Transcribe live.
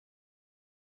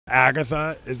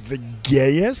Agatha is the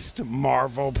gayest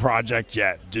Marvel project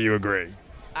yet. Do you agree?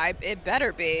 It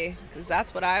better be, because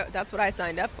that's what I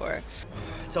signed up for.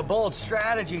 It's a bold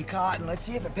strategy, Cotton. Let's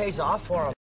see if it pays off for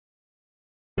him.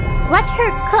 What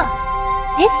her cook?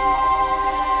 Eh?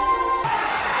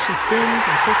 She spins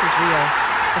and kisses Rio,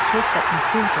 a kiss that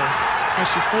consumes her as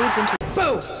she fades into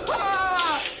Boom!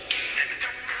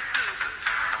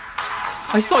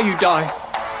 I saw you die.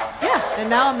 Yeah, and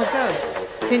now I'm a ghost.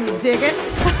 Can you dig it?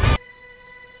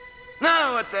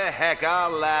 No, what the heck, I'll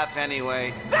laugh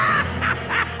anyway.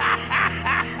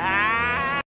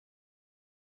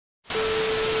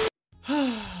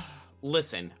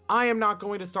 Listen, I am not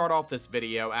going to start off this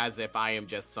video as if I am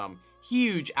just some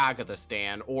huge Agatha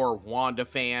stan, or Wanda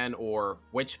fan, or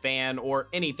Witch fan, or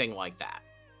anything like that.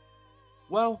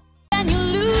 Well, and you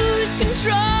lose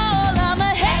control, I'm a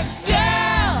hex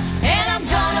girl, and I'm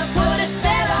gonna put a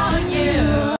spell on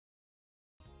you.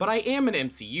 But I am an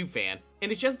MCU fan,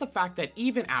 and it's just the fact that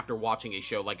even after watching a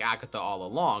show like Agatha All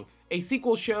Along, a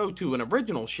sequel show to an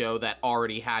original show that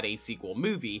already had a sequel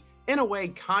movie, in a way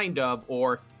kind of,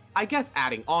 or I guess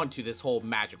adding on to this whole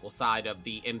magical side of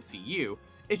the MCU,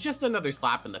 it's just another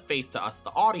slap in the face to us,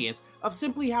 the audience, of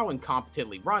simply how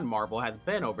incompetently run Marvel has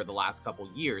been over the last couple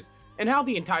years, and how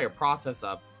the entire process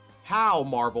of how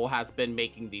Marvel has been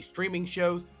making these streaming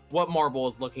shows, what Marvel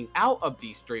is looking out of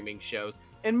these streaming shows,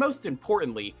 and most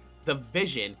importantly, the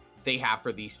vision they have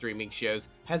for these streaming shows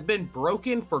has been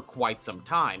broken for quite some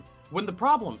time, when the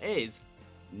problem is,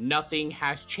 nothing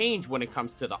has changed when it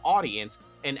comes to the audience,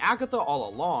 and Agatha All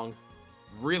Along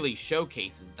really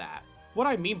showcases that. What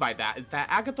I mean by that is that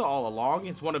Agatha All Along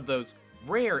is one of those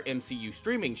rare MCU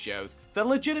streaming shows that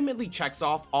legitimately checks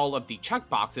off all of the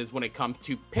checkboxes when it comes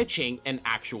to pitching an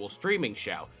actual streaming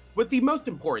show, with the most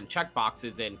important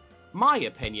checkboxes in my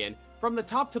opinion, from the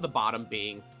top to the bottom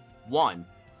being 1.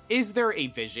 Is there a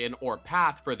vision or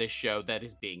path for this show that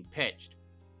is being pitched?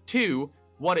 2.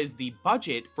 What is the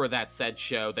budget for that said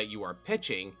show that you are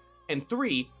pitching? And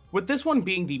 3. With this one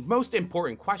being the most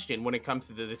important question when it comes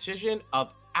to the decision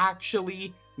of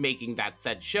actually making that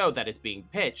said show that is being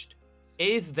pitched,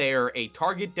 is there a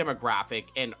target demographic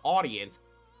and audience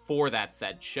for that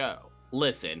said show?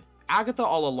 Listen, Agatha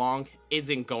All Along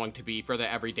isn't going to be for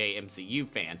the everyday MCU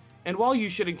fan, and while you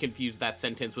shouldn't confuse that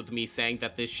sentence with me saying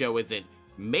that this show isn't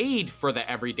made for the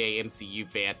everyday MCU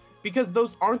fan, because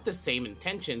those aren't the same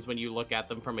intentions when you look at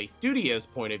them from a studio's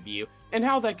point of view, and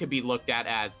how that could be looked at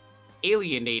as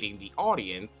alienating the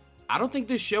audience, I don't think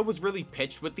this show was really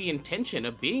pitched with the intention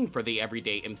of being for the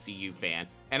everyday MCU fan,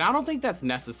 and I don't think that's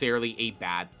necessarily a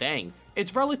bad thing.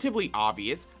 It's relatively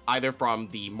obvious, either from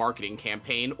the marketing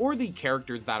campaign or the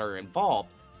characters that are involved,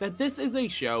 that this is a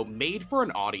show made for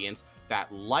an audience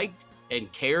that liked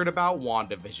and cared about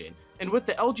WandaVision, and with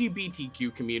the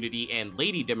LGBTQ community and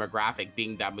lady demographic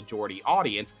being that majority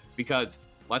audience, because,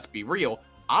 let's be real,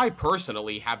 I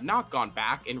personally have not gone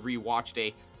back and rewatched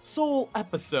a sole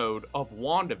episode of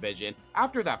WandaVision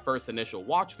after that first initial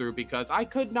watch through because I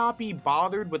could not be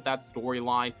bothered with that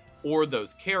storyline or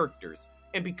those characters.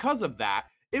 And because of that,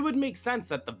 it would make sense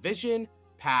that the vision,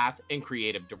 path, and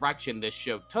creative direction this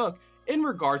show took in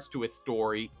regards to its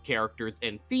story, characters,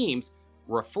 and themes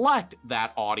reflect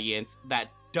that audience that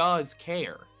does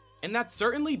care. And that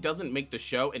certainly doesn't make the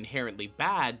show inherently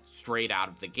bad straight out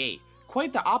of the gate.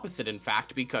 Quite the opposite, in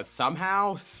fact, because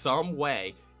somehow, some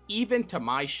way, even to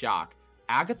my shock,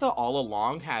 Agatha All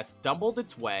Along has stumbled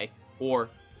its way, or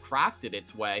crafted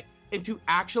its way, into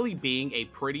actually being a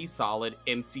pretty solid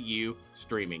MCU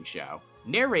streaming show.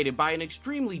 Narrated by an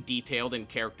extremely detailed and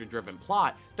character-driven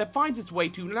plot that finds its way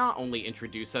to not only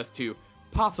introduce us to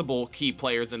possible key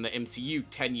players in the MCU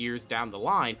 10 years down the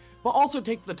line, but also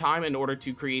takes the time in order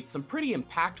to create some pretty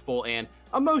impactful and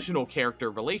emotional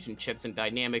character relationships and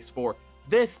dynamics for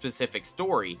this specific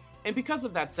story. And because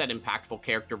of that said impactful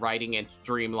character writing and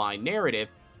streamlined narrative,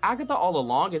 Agatha All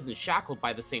Along isn't shackled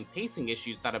by the same pacing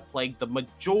issues that have plagued the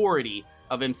majority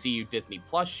of MCU Disney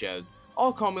Plus shows,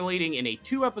 all culminating in a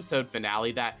 2-episode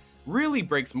finale that really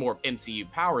breaks more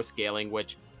MCU power scaling,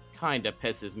 which kinda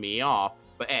pisses me off,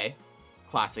 but hey,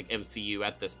 classic MCU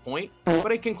at this point,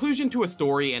 but a conclusion to a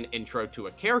story and intro to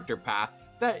a character path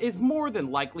that is more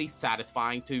than likely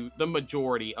satisfying to the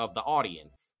majority of the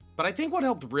audience. But I think what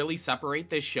helped really separate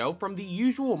this show from the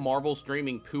usual Marvel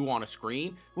streaming poo on a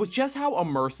screen was just how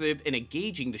immersive and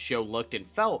engaging the show looked and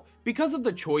felt because of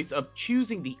the choice of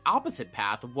choosing the opposite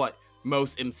path of what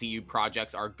most MCU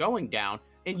projects are going down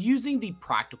and using the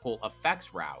practical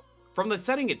effects route. From the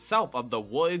setting itself of the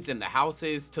woods and the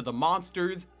houses to the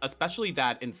monsters, especially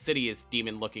that insidious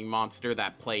demon-looking monster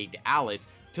that plagued Alice,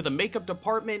 to the makeup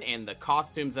department and the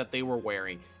costumes that they were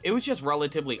wearing. It was just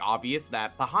relatively obvious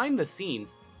that behind the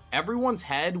scenes, everyone's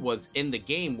head was in the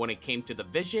game when it came to the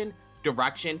vision,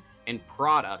 direction, and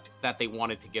product that they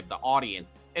wanted to give the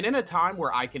audience. And in a time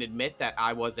where I can admit that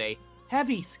I was a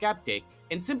heavy skeptic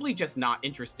and simply just not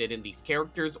interested in these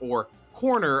characters or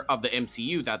corner of the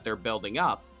MCU that they're building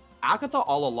up, Agatha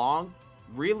All Along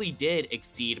really did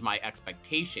exceed my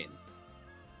expectations.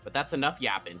 But that's enough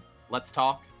yapping. Let's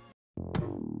talk.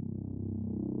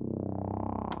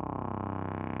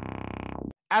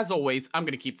 As always, I'm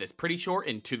going to keep this pretty short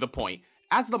and to the point.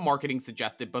 As the marketing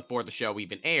suggested before the show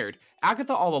even aired,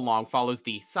 Agatha All Along follows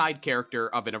the side character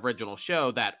of an original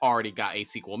show that already got a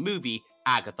sequel movie,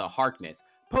 Agatha Harkness.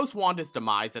 Post Wanda's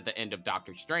demise at the end of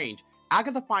Doctor Strange,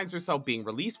 Agatha finds herself being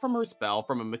released from her spell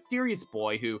from a mysterious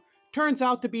boy who turns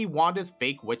out to be Wanda's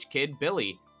fake witch kid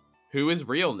Billy, who is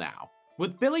real now.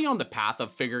 With Billy on the path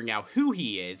of figuring out who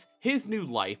he is, his new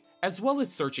life, as well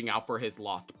as searching out for his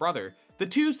lost brother, the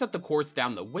two set the course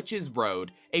down the Witch's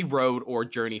Road, a road or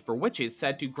journey for witches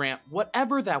said to grant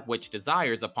whatever that witch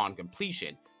desires upon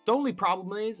completion. The only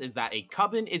problem is that a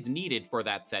coven is needed for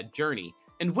that said journey,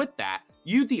 and with that,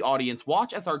 you the audience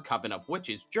watch as our coven of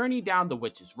witches journey down the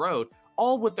Witch's Road,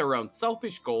 all with their own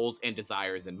selfish goals and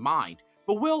desires in mind.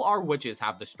 But will our witches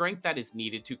have the strength that is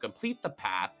needed to complete the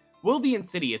path? Will the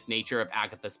insidious nature of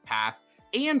Agatha's past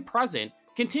and present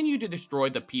continue to destroy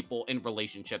the people and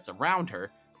relationships around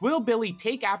her? Will Billy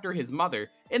take after his mother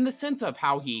in the sense of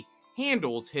how he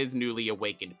handles his newly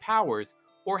awakened powers,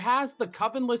 or has the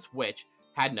covenless witch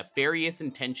had nefarious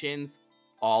intentions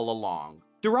all along?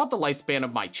 Throughout the lifespan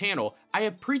of my channel, I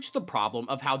have preached the problem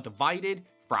of how divided,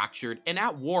 fractured, and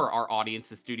at war our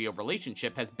audience-to-studio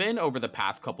relationship has been over the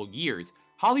past couple years.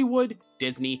 Hollywood,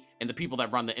 Disney, and the people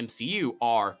that run the MCU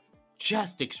are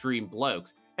just extreme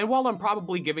blokes. And while I'm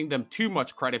probably giving them too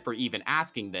much credit for even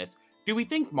asking this, do we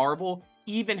think Marvel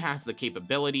even has the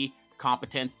capability,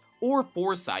 competence, or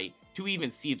foresight to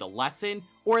even see the lesson,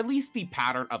 or at least the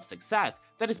pattern of success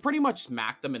that has pretty much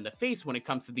smacked them in the face when it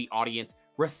comes to the audience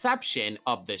reception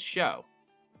of this show?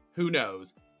 Who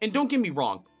knows? And don't get me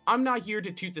wrong, I'm not here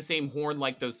to toot the same horn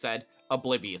like those said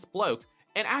oblivious blokes,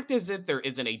 and act as if there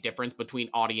isn't a difference between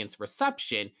audience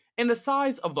reception and the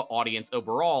size of the audience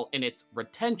overall and its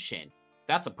retention.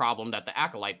 That's a problem that the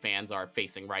Acolyte fans are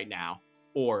facing right now.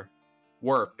 Or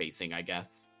were facing, I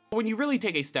guess. When you really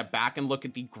take a step back and look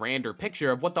at the grander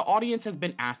picture of what the audience has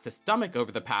been asked to stomach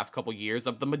over the past couple years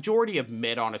of the majority of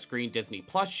mid-on-a-screen Disney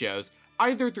Plus shows,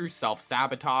 either through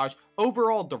self-sabotage,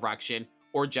 overall direction,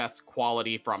 or just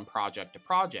quality from project to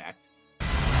project,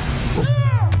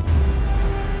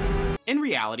 in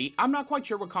reality, I'm not quite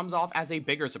sure what comes off as a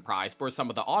bigger surprise for some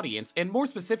of the audience, and more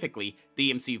specifically,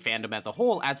 the MCU fandom as a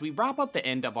whole, as we wrap up the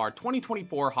end of our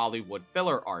 2024 Hollywood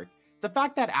filler arc. The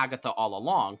fact that Agatha All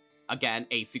Along, again,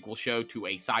 a sequel show to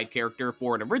a side character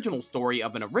for an original story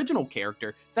of an original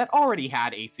character that already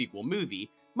had a sequel movie,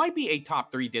 might be a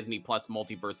top 3 Disney Plus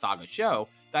multiverse saga show,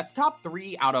 that's top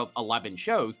 3 out of 11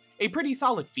 shows, a pretty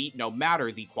solid feat no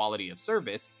matter the quality of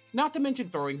service, not to mention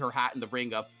throwing her hat in the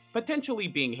ring of potentially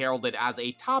being heralded as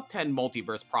a top 10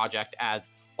 multiverse project as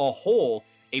a whole,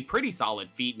 a pretty solid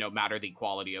feat no matter the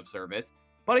quality of service,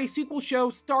 but a sequel show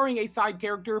starring a side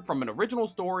character from an original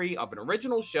story of an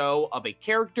original show of a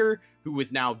character who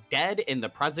is now dead in the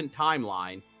present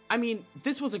timeline. I mean,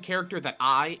 this was a character that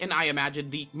I imagine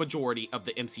the majority of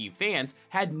the MCU fans,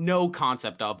 had no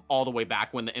concept of all the way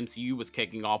back when the MCU was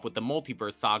kicking off with the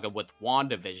multiverse saga with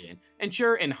WandaVision. And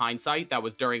sure, in hindsight, that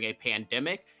was during a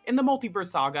pandemic, and the multiverse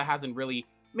saga hasn't really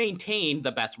maintained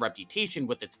the best reputation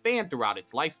with its fan throughout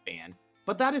its lifespan.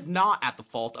 But that is not at the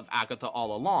fault of Agatha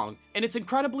All Along, and it's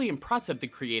incredibly impressive the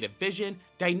creative vision,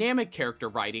 dynamic character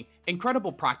writing,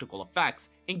 incredible practical effects,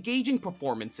 engaging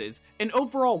performances, and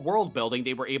overall world building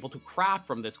they were able to craft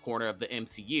from this corner of the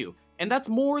MCU. And that's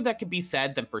more that could be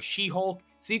said than for She-Hulk,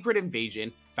 Secret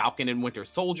Invasion, Falcon and Winter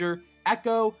Soldier,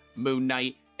 Echo, Moon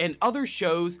Knight, and other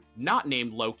shows not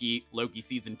named Loki, Loki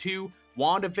Season 2,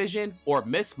 WandaVision, or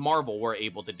Miss Marvel were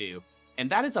able to do. And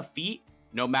that is a feat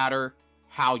no matter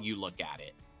how you look at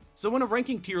it. So in a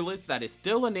ranking tier list that is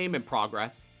still a name in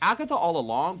progress, Agatha All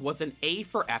Along was an A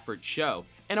for effort show,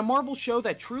 and a Marvel show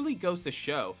that truly goes to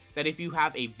show that if you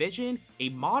have a vision, a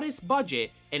modest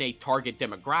budget, and a target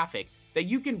demographic, that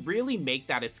you can really make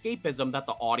that escapism that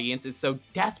the audience is so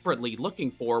desperately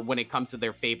looking for when it comes to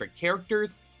their favorite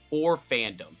characters or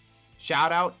fandom.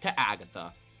 Shout out to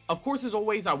Agatha. Of course, as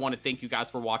always, I want to thank you guys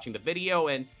for watching the video,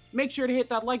 and make sure to hit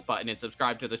that like button and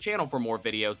subscribe to the channel for more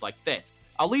videos like this.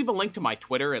 I'll leave a link to my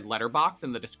Twitter and Letterboxd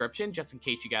in the description just in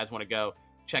case you guys want to go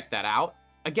check that out.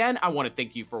 Again, I want to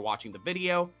thank you for watching the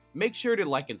video. make sure to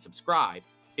like and subscribe.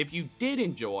 If you did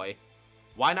enjoy,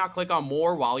 why not click on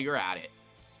more while you're at it?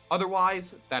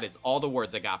 Otherwise, that is all the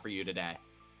words I got for you today.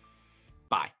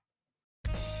 Bye.